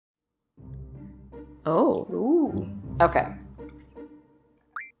Oh. Ooh. Okay.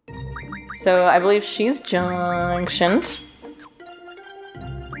 So I believe she's junctioned.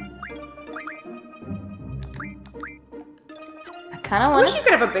 I kind of want to. I wish you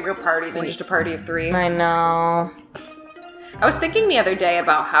could have a bigger party than just a party of 3. I know. I was thinking the other day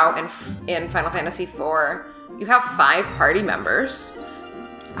about how in Final Fantasy IV you have 5 party members.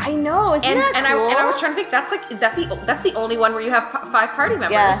 I know. Isn't that cool? I was trying to think. That's the only one where you have 5 party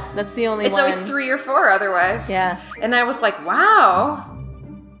members. Yes, that's the only one. It's always 3 or 4 otherwise. Yeah. And I was like, wow.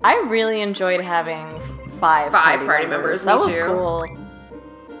 I really enjoyed having 5 party members. That Me was too. cool.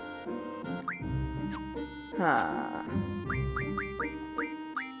 Huh.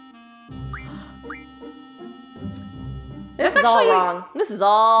 This is all wrong. This is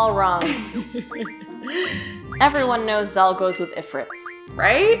all wrong. Everyone knows Zell goes with Ifrit.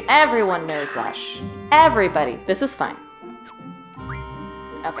 Right? Everyone knows that. Everybody. This is fine.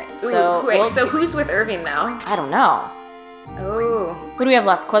 Okay, so... Wait, so who's with Irving now? I don't know. Oh. Who do we have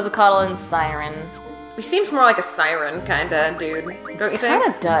left? Quetzalcoatl and Siren. He seems more like a siren kind of dude, don't you think?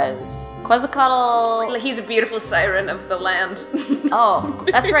 Kinda does. Quetzalcoatl... He's a beautiful siren of the land. Oh,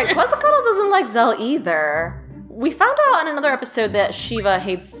 that's right. Quetzalcoatl doesn't like Zell either. We found out in another episode that Shiva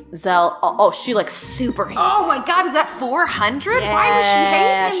hates Zell. Oh, she like super hates Oh him. my god, is that 400? Yeah, Why does she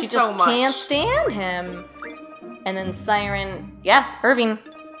hate him so much? She just can't stand him. And then Siren... Yeah, Irving.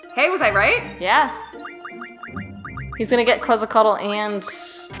 Hey, was I right? Yeah. He's gonna get Quetzalcoatl and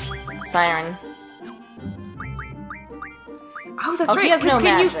Siren. Oh, that's right. He has no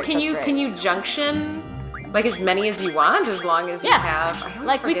magic, Can you junction like as many as you want, as long as you have? I always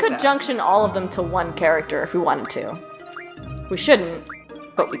Like we forget could that. junction all of them to one character if we wanted to. We shouldn't,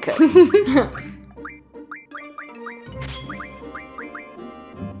 but we could.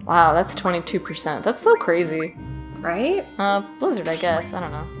 Wow, that's 22%. That's so crazy. Right? Blizzard, I guess. I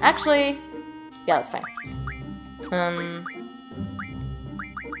don't know. Actually, yeah, that's fine.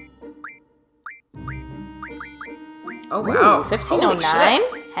 Oh wow, Ooh, 1509?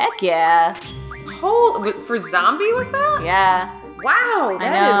 Heck yeah. For zombie was that? Yeah. Wow,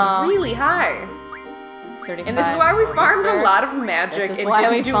 that is really high. 35, And this is why we farmed a lot of magic This is and why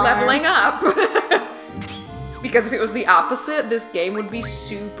didn't we do farm. leveling up. Because if it was the opposite, this game would be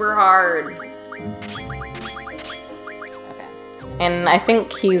super hard. Okay. And I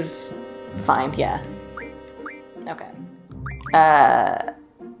think he's fine, yeah. Okay.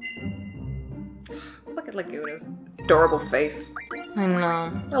 Look at Laguna's adorable face. I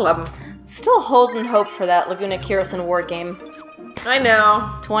know. I love him. Still holding hope for that Laguna Kirison Ward game. I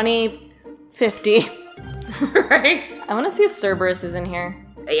know. 2050. Right? I want to see if Cerberus is in here.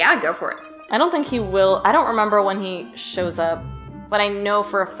 Yeah, go for it. I don't think he will. I don't remember when he shows up, but I know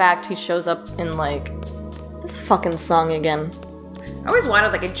for a fact he shows up in, like, this fucking song again. I always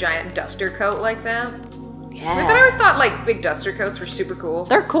wanted, like, a giant duster coat like that. Yeah. Like, I always thought, like, big duster coats were super cool.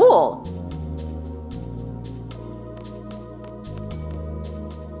 They're cool.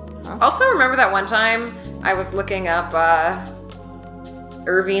 Also, remember that one time I was looking up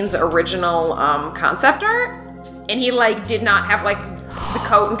Irving's original concept art? And he, like, did not have, like, the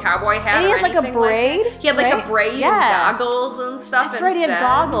coat and cowboy hat And he or had, like, a anything braid, He had, like, right? a braid Yeah. and goggles and stuff That's right, he had instead.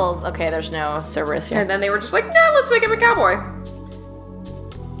 goggles. Okay, there's no Cerberus here. And then they were just like, no, let's make him a cowboy.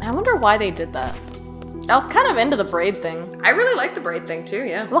 I wonder why they did that. I was kind of into the braid thing. I really like the braid thing, too,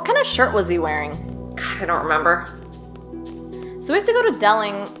 yeah. What kind of shirt was he wearing? God, I don't remember. So we have to go to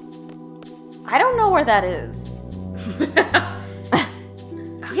Delling. I don't know where that is.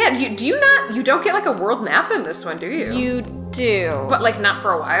 Oh, yeah, you don't get, like, a world map in this one, do you? You do. But, like, not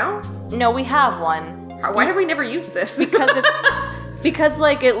for a while? No, we have one. Why have we never used this? Because it's... because,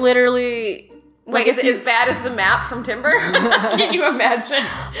 like, it literally... Like, is it as bad as the map from Timber? Can you imagine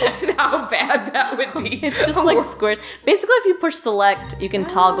how bad that would be? It's just like squares. Basically, if you push select, you can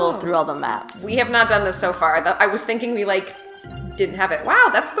toggle through all the maps. We have not done this so far. I was thinking we, like, didn't have it.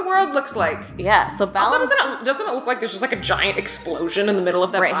 Wow, that's what the world looks like. Yeah, so Also, Balam... doesn't it look like there's just, like, a giant explosion in the middle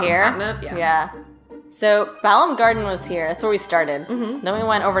of that right bottom here? continent? Yeah. So, Balam Garden was here. That's where we started. Mm-hmm. Then we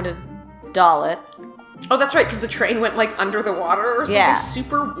went over to Dalit. Oh, that's right, because the train went, like, under the water or something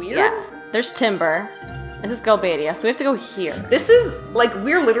super weird. Yeah. There's Timber. This is Galbadia, so we have to go here. This is, like,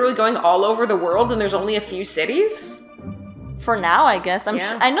 we're literally going all over the world and there's only a few cities. For now, I guess.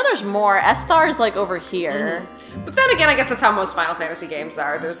 I know there's more. Esthar is, like, over here. Mm-hmm. But then again, I guess that's how most Final Fantasy games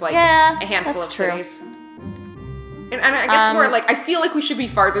are. There's, like, a handful of cities. And I guess we're, like, I feel like we should be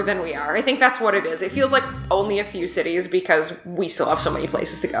farther than we are. I think that's what it is. It feels like only a few cities because we still have so many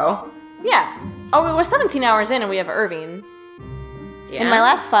places to go. Yeah. Oh, we're 17 hours in and we have Irving. Yeah. In my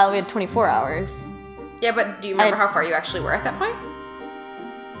last file, we had 24 hours. Yeah, but do you remember how far you actually were at that point?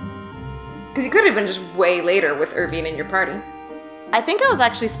 Because you could have been just way later with Irvine in your party. I think I was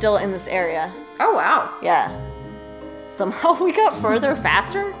actually still in this area. Oh, wow. Yeah. Somehow we got further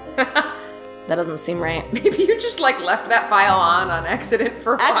faster? That doesn't seem right. Maybe you just, like, left that file on accident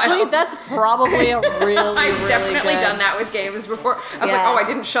for a while. Actually, that's probably a really, I've definitely good... done that with games before. I was like, oh, I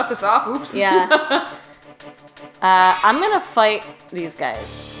didn't shut this off. Oops. Yeah. I'm gonna fight these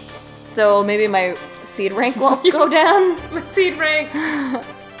guys. So maybe my seed rank will go down? My seed rank.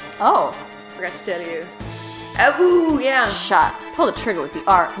 Oh. Forgot to tell you. Oh, ooh, yeah. Shot. Pull the trigger with the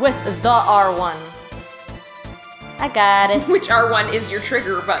R1. I got it. Which R1 is your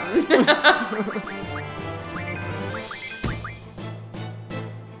trigger button.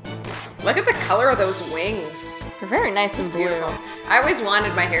 Look at the color of those wings. They're very nice and blue. Beautiful. I always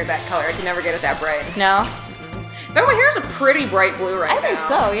wanted my hair that color. I could never get it that bright. No? Though my hair is a pretty bright blue right now. I think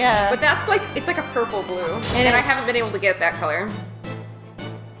so, yeah. But that's like, it's like a purple blue. And I haven't been able to get that color.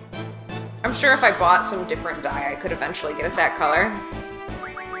 I'm sure if I bought some different dye, I could eventually get it that color.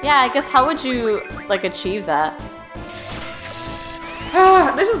 Yeah, I guess how would you, like, achieve that?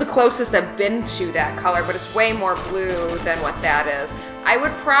 This is the closest I've been to that color, but it's way more blue than what that is. I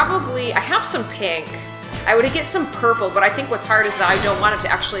would probably, I have some pink. I would get some purple, but I think what's hard is that I don't want it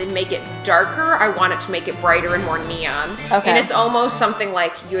to actually make it darker. I want it to make it brighter and more neon. Okay. And it's almost something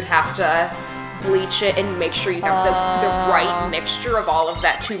like you would have to bleach it and make sure you have the right mixture of all of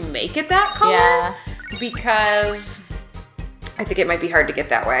that to make it that color. Yeah. Because I think it might be hard to get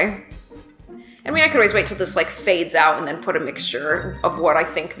that way. I mean, I could always wait till this like fades out and then put a mixture of what I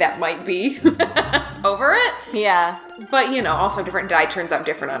think that might be over it. Yeah. But, you know, also different dye turns out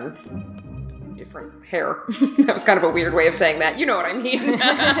different on different hair. That was kind of a weird way of saying that. You know what I mean.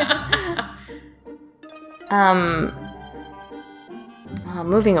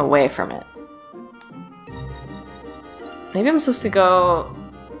 Moving away from it. Maybe I'm supposed to go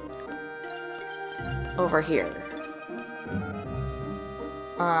over here.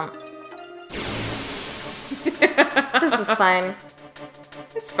 This is fine.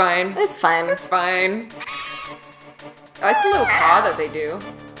 It's fine. It's fine. It's fine. I like the little caw that they do.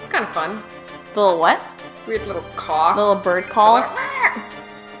 It's kind of fun. The little what? Weird little caw. The little bird call?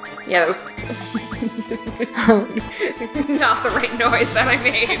 Yeah, that was not the right noise that I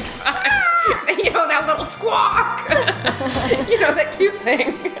made. But, you know, that little squawk. You know, that cute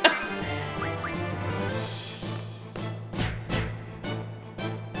thing.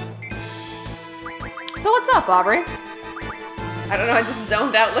 So what's up, Aubrey? I don't know, I just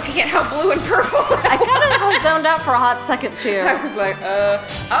zoned out looking at how blue and purple I kind of zoned out for a hot second, too. I was like,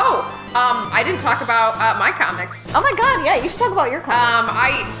 I didn't talk about my comics. Oh my god, yeah, you should talk about your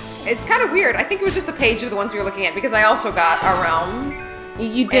comics. It's kind of weird. I think it was just a page of the ones we were looking at, because I also got A Realm.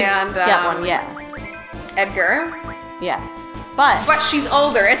 You did get one, yeah. Edgar. Yeah. But she's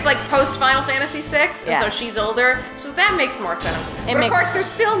older. It's like post Final Fantasy VI, and so she's older. So that makes more sense. But of course, there's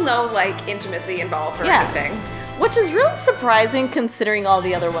still no like intimacy involved or anything. Which is really surprising considering all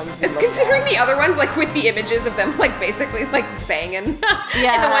the other ones. Considering the other ones, like with the images of them, like basically like banging.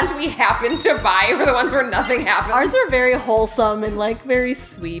 Yeah. And the ones we happen to buy were the ones where nothing happens. Ours are very wholesome and like very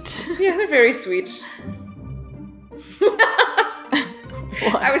sweet. Yeah, they're very sweet.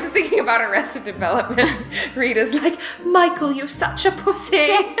 What? I was just thinking about Arrested Development. Rita's like, Michael, you're such a pussy.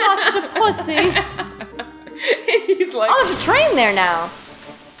 You're such a pussy. And he's like, oh, there's a train there now.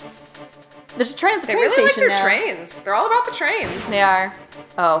 There's a train at the train station now. They really like their trains. They're all about the trains. They are.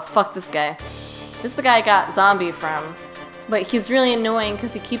 Oh, fuck this guy. This is the guy I got Zombie from. But he's really annoying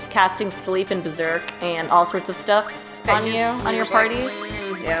because he keeps casting Sleep and Berserk and all sorts of stuff on you, on your party.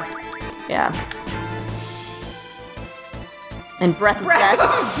 Like, yeah. Yeah. And Breath of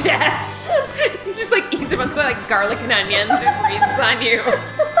Death. He just like eats a bunch of like garlic and onions and breathes on you.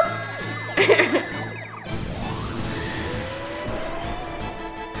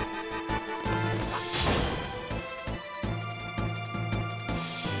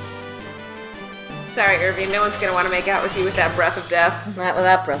 Sorry, Irvine, no one's gonna want to make out with you with that breath of death. Not with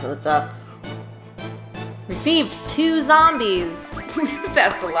that breath of death. Received 2 zombies.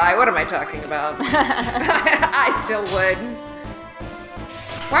 That's a lie. What am I talking about? I still would.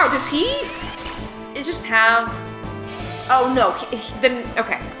 Wow, does he just have... Oh, no. Then,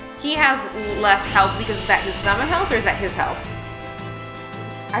 okay. He has less health because is that his summon health or is that his health?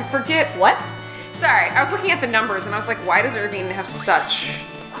 I forget. What? Sorry, I was looking at the numbers and I was like, why does Irvine have such...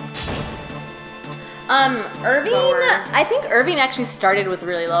 Irvine, I think Irvine actually started with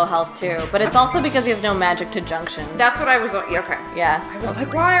really low health too, but it's also because he has no magic to junction. That's what I was, okay. Yeah. I was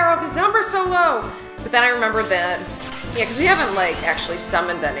like, why are all these numbers so low? But then I remembered that, yeah, because we haven't, like, actually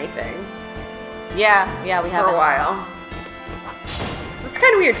summoned anything. Yeah, we haven't. For a while. It's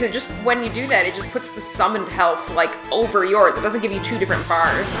kind of weird, because just when you do that, it just puts the summoned health, like, over yours. It doesn't give you 2 different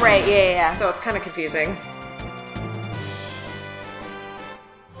bars. Right, yeah. So it's kind of confusing.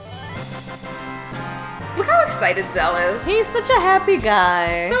 Look how excited Zell is. He's such a happy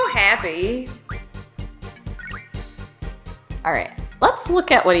guy. So happy. Alright, let's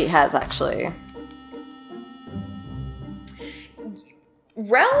look at what he has, actually.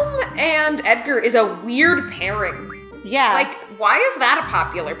 Realm and Edgar is a weird pairing. Yeah. Like, why is that a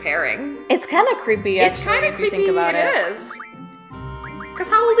popular pairing? It's kind of creepy, actually, it's kind of creepy, think about it. It is. Because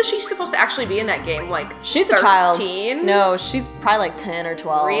how old is she supposed to actually be in that game? Like, she's 13? A child. No, she's probably like 10 or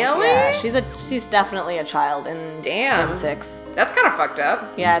 12. Really? Yeah, she's definitely a child in Damn. in 6. That's kind of fucked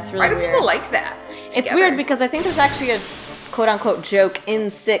up. Yeah, it's really weird. Why do people like that? It's weird because I think there's actually a quote-unquote joke in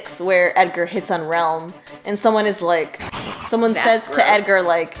 6 where Edgar hits on Realm, and someone is like, says gross. to Edgar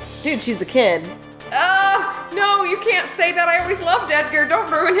like, dude, she's a kid. No, you can't say that. I always loved Edgar.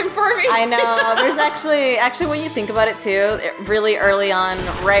 Don't ruin him for me. I know. There's actually when you think about it too, really early on,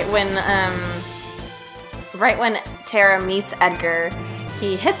 right when Tara meets Edgar,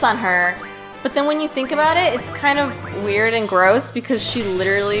 he hits on her. But then when you think about it, it's kind of weird and gross because she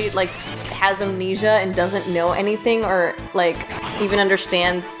literally like has amnesia and doesn't know anything or like even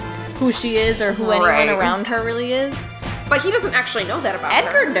understands who she is or who anyone around her really is. But he doesn't actually know that about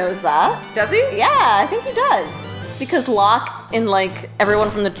Edgar her. knows that. Does he? Yeah, I think he does. Because Locke and like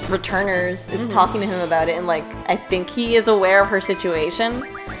everyone from the Returners is talking to him about it, and like I think he is aware of her situation,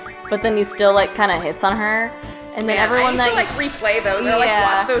 but then he still like kind of hits on her. And then everyone I need to like replay those or like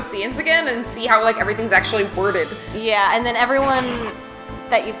watch those scenes again and see how like everything's actually worded. Yeah, and then everyone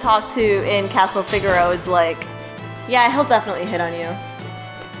that you talk to in Castle Figaro is like, yeah, he'll definitely hit on you.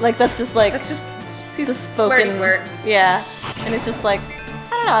 Like that's just he's the spoken flirt. Yeah, and it's just like, I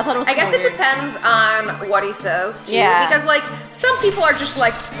don't know. I thought it was. I guess weird. it depends on what he says too. Yeah. Because like some people are just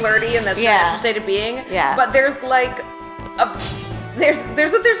like flirty and that's their natural state of being. Yeah. But there's like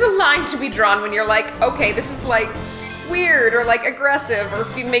there's a line to be drawn when you're like, okay, this is like weird or like aggressive or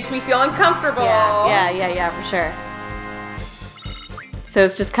makes me feel uncomfortable. Yeah, for sure. So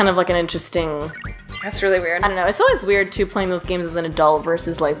it's just kind of like an interesting. That's really weird. I don't know. It's always weird too playing those games as an adult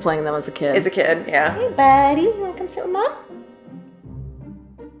versus like playing them as a kid. As a kid, yeah. Hey, buddy, you wanna come sit with Mom?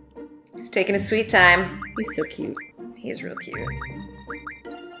 He's taking his sweet time. He's so cute. He is real cute.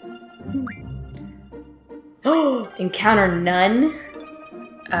 Oh, encounter none.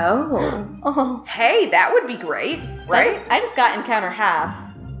 Oh. Hey, that would be great, So right? I just got encounter half.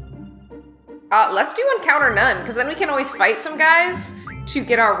 Let's do encounter none, because then we can always fight some guys to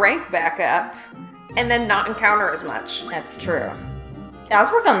get our rank back up, and then not encounter as much. That's true. Yeah,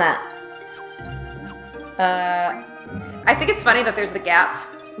 let's work on that. I think it's funny that there's the gap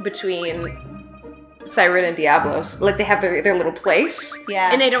between Siren and Diablos. Like, they have their little place.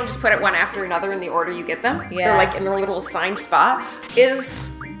 Yeah. And they don't just put it one after another in the order you get them. Yeah. They're, like, in their little assigned spot.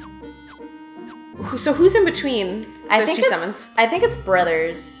 So who's in between those two summons? I think it's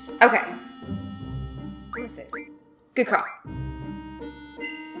brothers. Okay. Let me see. Good call.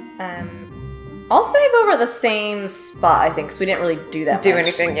 I'll save over the same spot, I think, because we didn't really do that much.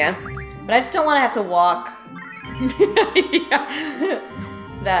 Anything, yeah. But I just don't want to have to walk Yeah.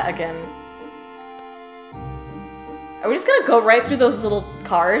 that again. Are we just gonna go right through those little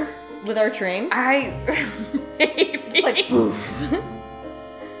cars with our train? Just like, poof.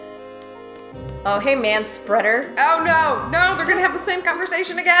 Oh, hey, man, spreader. Oh, no, they're gonna have the same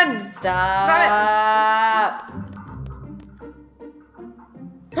conversation again. Stop.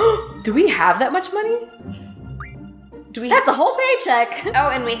 Do we have that much money? That's a whole paycheck. Oh,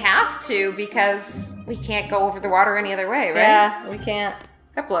 and we have to because we can't go over the water any other way, right? Yeah, we can't.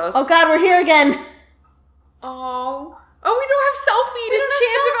 That blows. Oh God, we're here again. Oh, we don't have selfie to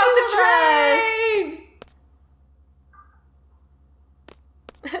chant about the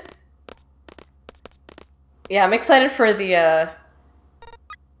train. Yeah, I'm excited for the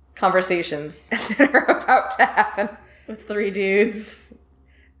conversations that are about to happen with 3 dudes.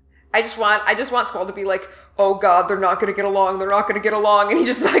 I just want Squall to be like, oh God, they're not gonna get along, and he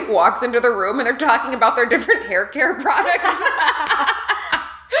just like walks into the room and they're talking about their different hair care products.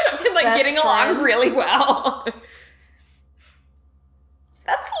 And like getting along really well.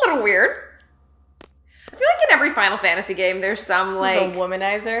 That's a little weird. I feel like in every Final Fantasy game there's some like the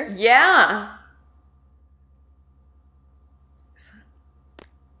womanizer. Yeah.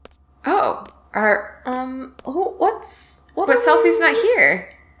 Oh. What But Selfie's not here.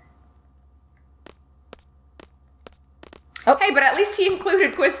 Oh. Hey, but at least he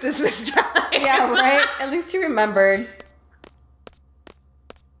included Quistis this time. Yeah, right? At least he remembered.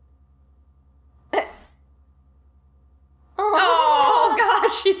 Oh, God.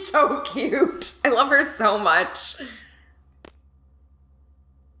 she's so cute. I love her so much.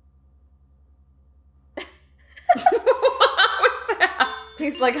 What was that?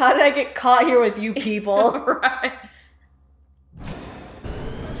 He's like, how did I get caught here with you people? Right.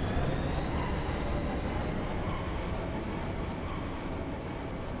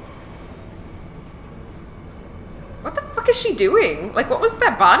 What the fuck is she doing? Like, what was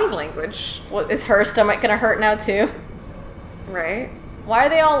that body language? Well, is her stomach gonna hurt now too? Right. Why are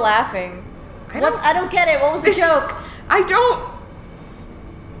they all laughing? I don't get it. What was the joke? I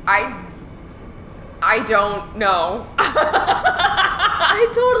don't know. I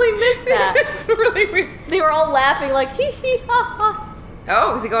totally missed that. This is really weird. They were all laughing like hee hee ha ha.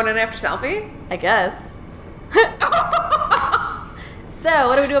 Oh, is he going in after selfie? I guess. So,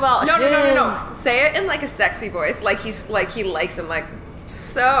 what do we do about him? No. Say it in like a sexy voice, like he likes him. Like,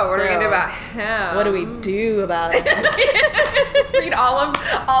 so what are we gonna do about him? What do we do about him? Just read all of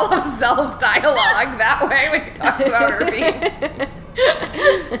Zell's dialogue that way when he talks about Irving.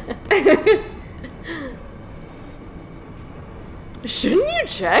 Shouldn't you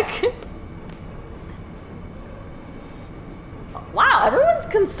check? Wow, everyone's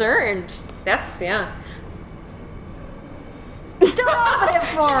concerned. Yeah. Don't open it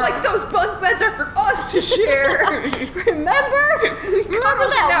for She's like, those bunk beds are for us to share. Remember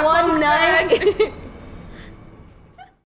that one night?